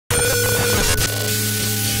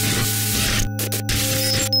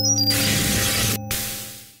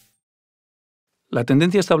La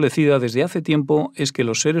tendencia establecida desde hace tiempo es que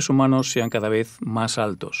los seres humanos sean cada vez más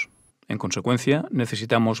altos. En consecuencia,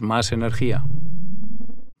 necesitamos más energía,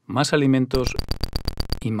 más alimentos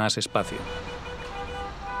y más espacio.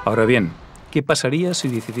 Ahora bien, ¿qué pasaría si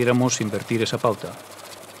decidiéramos invertir esa pauta?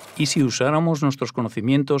 ¿Y si usáramos nuestros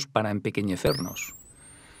conocimientos para empequeñecernos?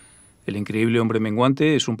 El increíble hombre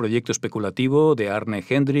menguante es un proyecto especulativo de Arne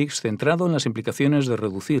Hendrix centrado en las implicaciones de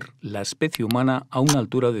reducir la especie humana a una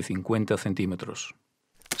altura de 50 centímetros.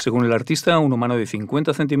 Según el artista, un humano de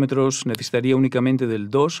 50 centímetros necesitaría únicamente del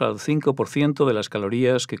 2 al 5% de las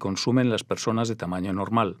calorías que consumen las personas de tamaño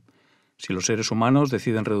normal. Si los seres humanos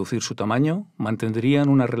deciden reducir su tamaño, mantendrían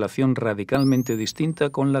una relación radicalmente distinta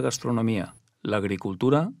con la gastronomía, la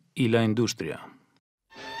agricultura y la industria.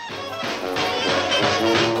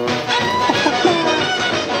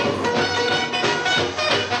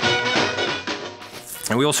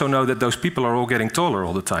 And we also know that those people are all getting taller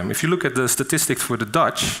all the time. If you look at the statistics for the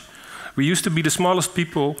Dutch, we used to be the smallest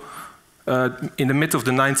people in the mid of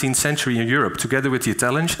the 19th century in Europe, together with the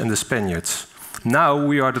Italians and the Spaniards. Now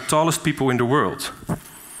we are the tallest people in the world.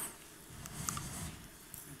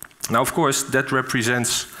 Now, of course, that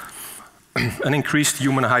represents an increased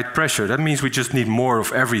human height pressure. That means we just need more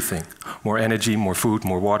of everything. More energy, more food,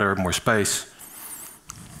 more water, more space.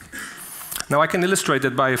 Now I can illustrate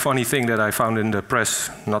that by a funny thing that I found in the press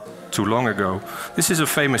not too long ago. This is a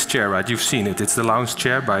famous chair, right? You've seen it. It's the lounge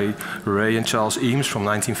chair by Ray and Charles Eames from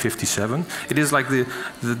 1957. It is like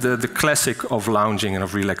the classic of lounging and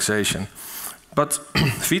of relaxation. But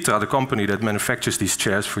Vitra, the company that manufactures these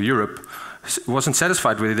chairs for Europe, wasn't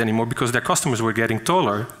satisfied with it anymore because their customers were getting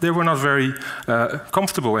taller. They were not very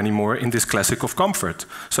comfortable anymore in this classic of comfort.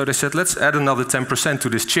 So they said, let's add another 10% to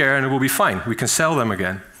this chair and it will be fine. We can sell them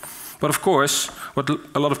again. But of course, what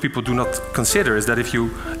a lot of people do not consider is that if you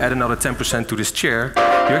add another 10% to this chair,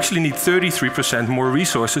 you actually need 33% more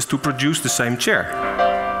resources to produce the same chair.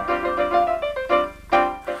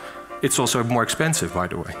 It's also more expensive, by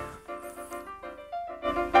the way.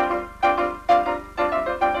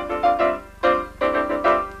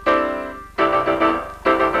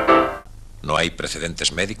 No hay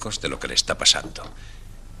precedentes médicos de lo que le está pasando.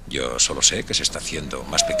 Yo solo sé que se está haciendo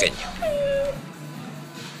más pequeño.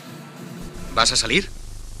 ¿Vas a salir?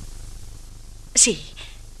 Sí,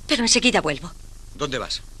 pero enseguida vuelvo. ¿Dónde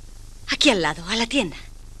vas? Aquí al lado, a la tienda.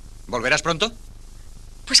 ¿Volverás pronto?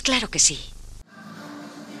 Pues claro que sí.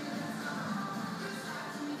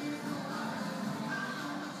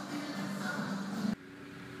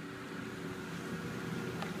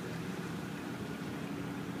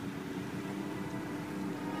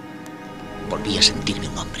 Volví a sentirme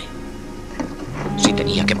un hombre. Si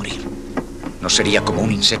tenía que morir, no sería como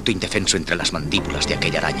un insecto indefenso entre las mandíbulas de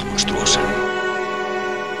aquella araña monstruosa.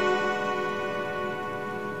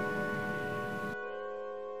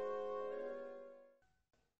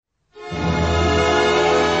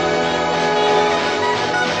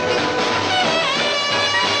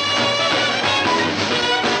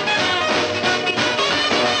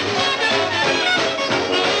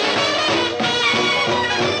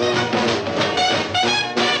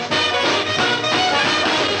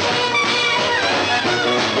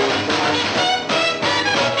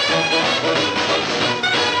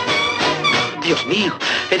 Dios mío,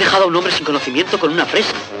 he dejado a un hombre sin conocimiento con una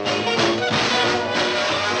fresa.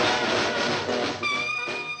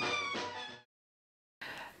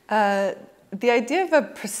 The idea of a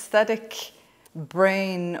prosthetic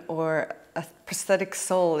brain or a prosthetic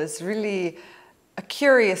soul is really a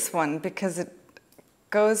curious one because it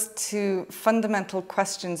goes to fundamental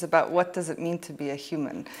questions about what does it mean to be a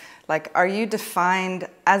human. Like, are you defined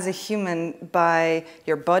as a human by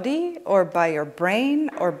your body or by your brain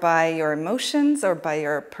or by your emotions or by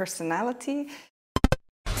your personality?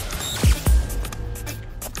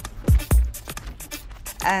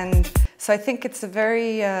 And so I think it's a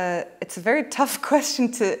very tough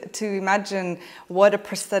question to imagine what a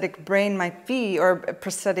prosthetic brain might be or a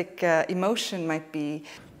prosthetic emotion might be.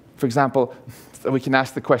 For example, we can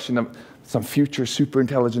ask the question of some future super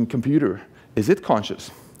intelligent computer. Is it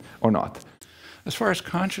conscious or not? As far as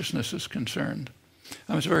consciousness is concerned,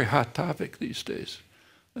 it's a very hot topic these days.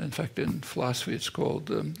 In fact, in philosophy, it's called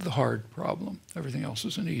the hard problem. Everything else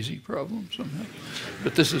is an easy problem somehow.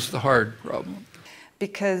 But this is the hard problem.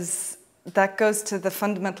 Because that goes to the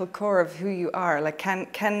fundamental core of who you are. Like,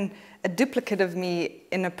 can a duplicate of me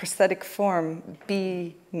in a prosthetic form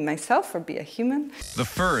be myself or be a human? The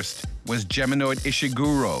first was Geminoid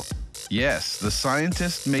Ishiguro. Yes, the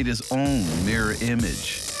scientist made his own mirror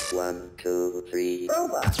image. 1, 2, 3,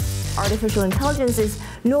 robot. Artificial intelligence is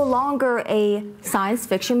no longer a science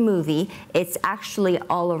fiction movie, it's actually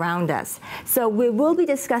all around us. So we will be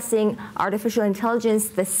discussing artificial intelligence,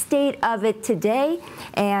 the state of it today,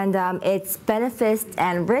 and its benefits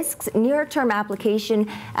and risks, near-term application,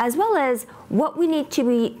 as well as what we need to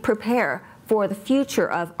be prepared for the future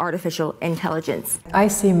of artificial intelligence. I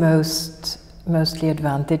see mostly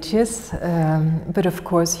advantages, but of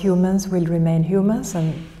course humans will remain humans,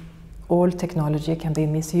 and all technology can be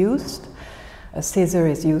misused. A scissor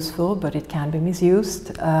is useful, but it can be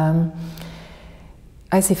misused.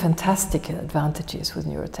 I see fantastic advantages with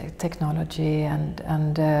neurotechnology,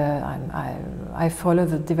 and I follow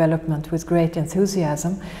the development with great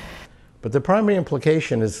enthusiasm. But the primary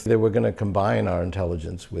implication is that we're going to combine our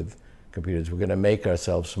intelligence with computers. We're going to make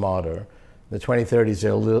ourselves smarter. In the 2030s,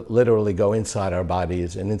 they'll literally go inside our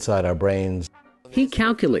bodies and inside our brains. He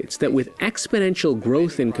calculates that with exponential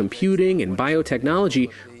growth in computing and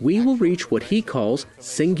biotechnology, we will reach what he calls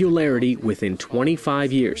singularity within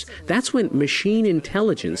 25 years. That's when machine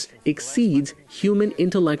intelligence exceeds human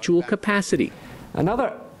intellectual capacity.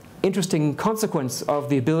 Another interesting consequence of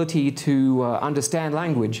the ability to understand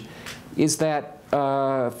language is that,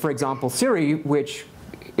 for example, Siri, which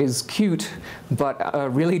is cute, but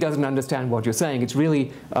really doesn't understand what you're saying. It's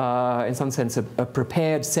really, in some sense, a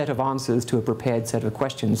prepared set of answers to a prepared set of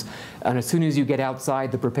questions. And as soon as you get outside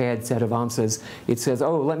the prepared set of answers, it says,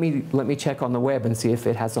 oh, let me check on the web and see if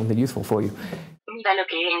it has something useful for you. Mira lo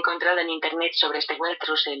que he encontrado en internet sobre este web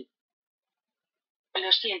Russell.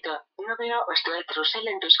 Lo siento, no veo este Russell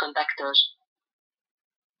en tus contactos.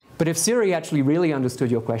 But if Siri actually really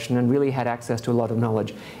understood your question and really had access to a lot of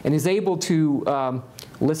knowledge and is able to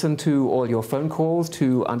listen to all your phone calls,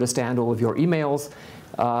 to understand all of your emails,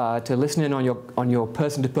 to listen in on your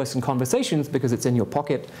person-to-person conversations because it's in your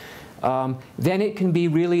pocket, then it can be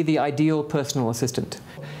really the ideal personal assistant.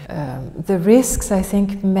 The risks, I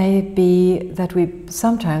think, may be that we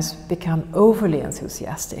sometimes become overly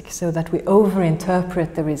enthusiastic, so that we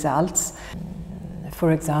overinterpret the results.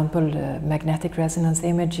 For example, magnetic resonance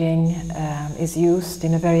imaging is used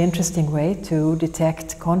in a very interesting way to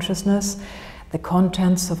detect consciousness, the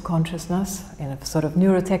contents of consciousness, in a sort of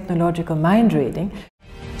neurotechnological mind reading.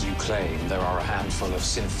 You claim there are a handful of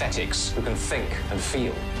synthetics who can think and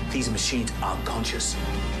feel. These machines aren't conscious.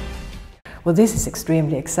 Well, this is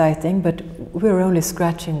extremely exciting, but we're only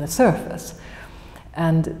scratching the surface.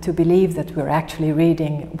 And to believe that we're actually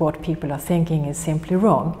reading what people are thinking is simply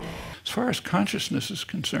wrong. As far as consciousness is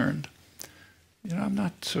concerned, I'm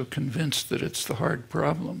not so convinced that it's the hard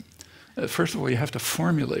problem. First of all, you have to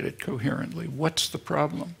formulate it coherently. What's the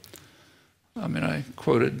problem? I mean, I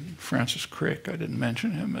quoted Francis Crick, I didn't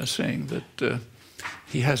mention him, as saying that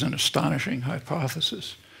he has an astonishing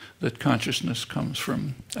hypothesis that consciousness comes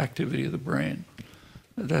from activity of the brain.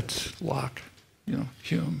 That's Locke,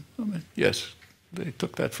 Hume. I mean, yes, they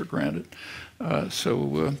took that for granted.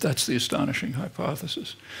 So that's the astonishing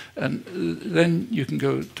hypothesis. And then you can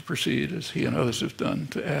go to proceed, as he and others have done,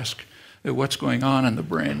 to ask what's going on in the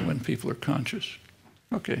brain when people are conscious.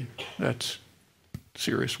 Okay, that's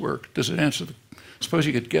serious work. Does it answer suppose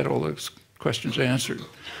you could get all those questions answered.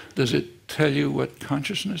 Does it tell you what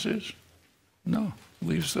consciousness is? No,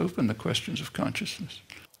 leaves open the questions of consciousness.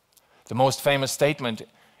 The most famous statement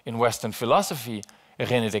in Western philosophy,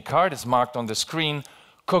 René Descartes, is marked on the screen,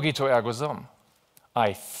 cogito ergo sum.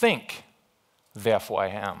 I think, therefore I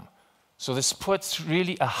am. So this puts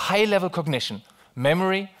really a high-level cognition,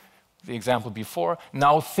 memory, the example before,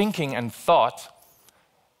 now thinking and thought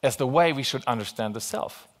as the way we should understand the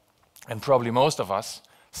self. And probably most of us,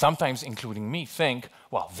 sometimes including me, think,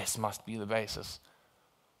 well, this must be the basis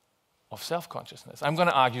of self-consciousness. I'm going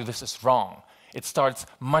to argue this is wrong. It starts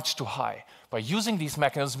much too high. By using these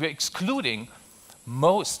mechanisms, we're excluding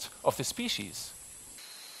most of the species.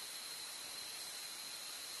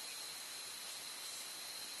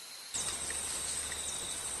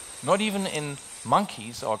 Not even in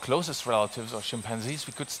monkeys, our closest relatives, or chimpanzees,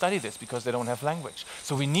 we could study this because they don't have language.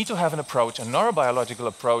 So we need to have an approach, a neurobiological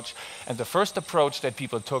approach, and the first approach that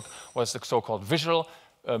people took was the so-called visual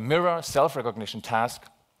mirror self-recognition task,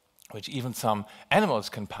 which even some animals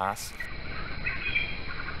can pass.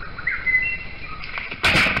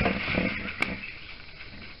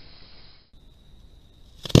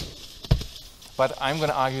 But I'm going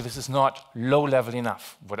to argue this is not low-level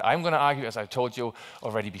enough. What I'm going to argue, as I told you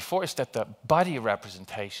already before, is that the body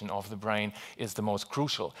representation of the brain is the most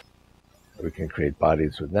crucial. We can create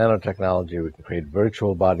bodies with nanotechnology. We can create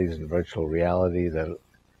virtual bodies in virtual reality. The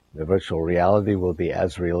virtual reality will be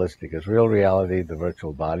as realistic as real reality. The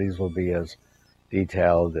virtual bodies will be as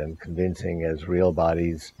detailed and convincing as real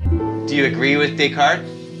bodies. Do you agree with Descartes?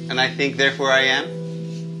 and I think, therefore I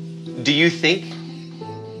am? Do you think?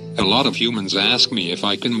 A lot of humans ask me if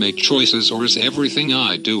I can make choices or is everything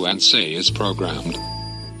I do and say is programmed.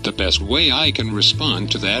 The best way I can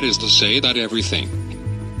respond to that is to say that everything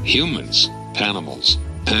humans, animals,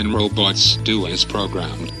 and robots do is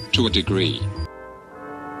programmed, to a degree.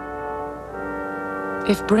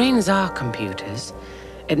 If brains are computers,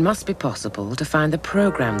 it must be possible to find the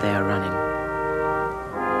program they are running.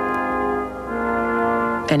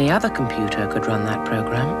 Any other computer could run that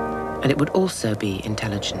program, and it would also be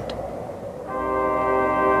intelligent.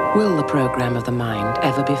 Will the program of the mind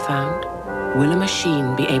ever be found? Will a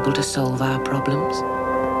machine be able to solve our problems?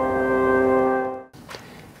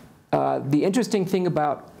 The interesting thing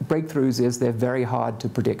about breakthroughs is they're very hard to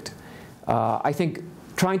predict. I think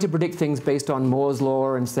trying to predict things based on Moore's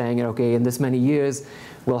law and saying, okay, in this many years,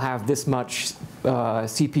 we'll have this much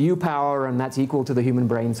CPU power, and that's equal to the human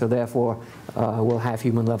brain, so therefore we'll have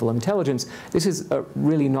human-level intelligence. This is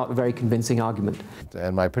really not a very convincing argument.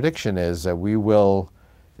 And my prediction is that we will,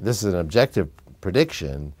 this is an objective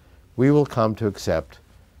prediction, we will come to accept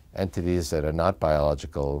entities that are not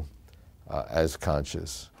biological as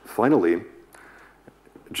conscious. Finally,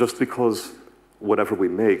 just because whatever we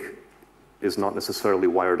make is not necessarily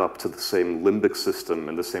wired up to the same limbic system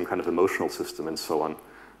and the same kind of emotional system and so on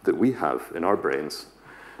that we have in our brains,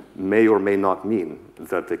 may or may not mean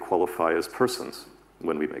that they qualify as persons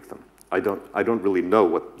when we make them. I don't really know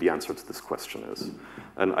what the answer to this question is,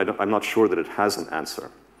 and I'm not sure that it has an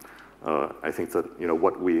answer. I think that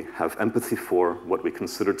what we have empathy for, what we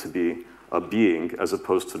consider to be a being as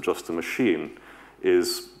opposed to just a machine,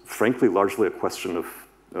 is frankly largely a question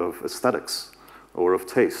of aesthetics, or of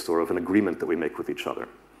taste, or of an agreement that we make with each other.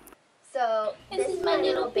 So, this is my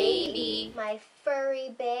little baby. My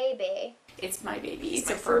furry baby. It's my baby. It's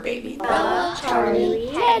a fur baby. Bella, Charlie,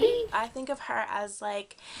 Teddy. I think of her as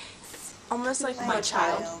like, almost like my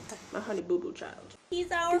child. My honey boo boo child.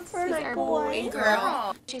 He's our first boy and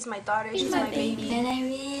girl. She's my daughter. She's my baby. And I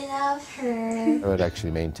really love her. I would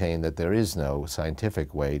actually maintain that there is no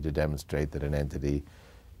scientific way to demonstrate that an entity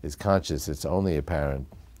is conscious. It's only apparent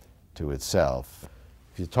to itself.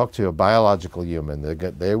 If you talk to a biological human,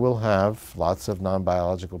 they will have lots of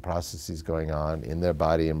non-biological processes going on in their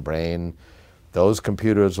body and brain. Those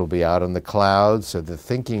computers will be out in the cloud, so the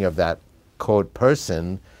thinking of that, quote,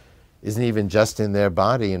 person isn't even just in their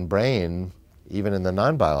body and brain, even in the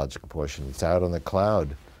non-biological portion. It's out on the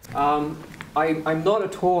cloud. I'm not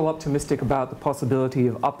at all optimistic about the possibility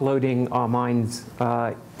of uploading our minds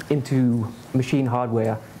into machine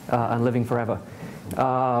hardware and living forever.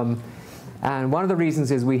 And one of the reasons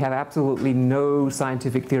is we have absolutely no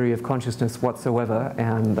scientific theory of consciousness whatsoever,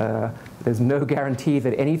 and there's no guarantee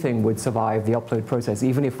that anything would survive the upload process,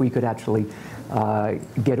 even if we could actually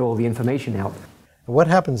get all the information out. What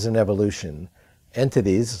happens in evolution?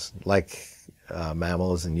 Entities like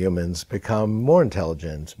mammals and humans become more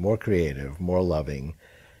intelligent, more creative, more loving,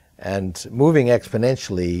 and moving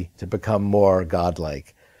exponentially to become more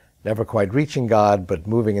godlike. Never quite reaching God, but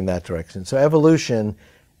moving in that direction. So evolution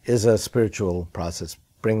is a spiritual process,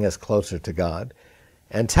 bringing us closer to God.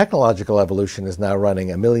 And technological evolution is now running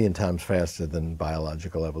 1,000,000 times faster than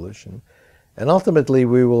biological evolution. And ultimately,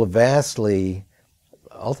 we will vastly,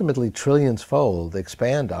 trillions-fold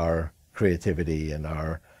expand our creativity and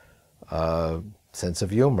our sense of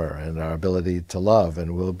humor and our ability to love,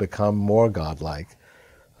 and we'll become more godlike.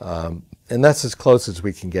 And that's as close as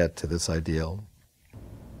we can get to this ideal.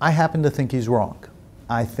 I happen to think he's wrong.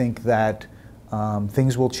 I think that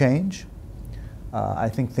things will change. I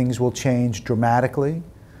think things will change dramatically,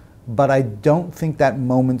 but I don't think that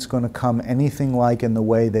moment's going to come anything like in the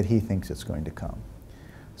way that he thinks it's going to come.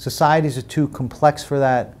 Societies are too complex for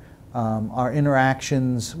that. Our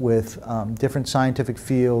interactions with different scientific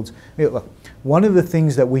fields. Look, one of the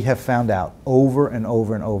things that we have found out over and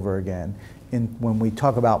over and over again when we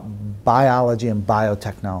talk about biology and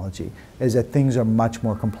biotechnology is that things are much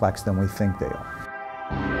more complex than we think they are.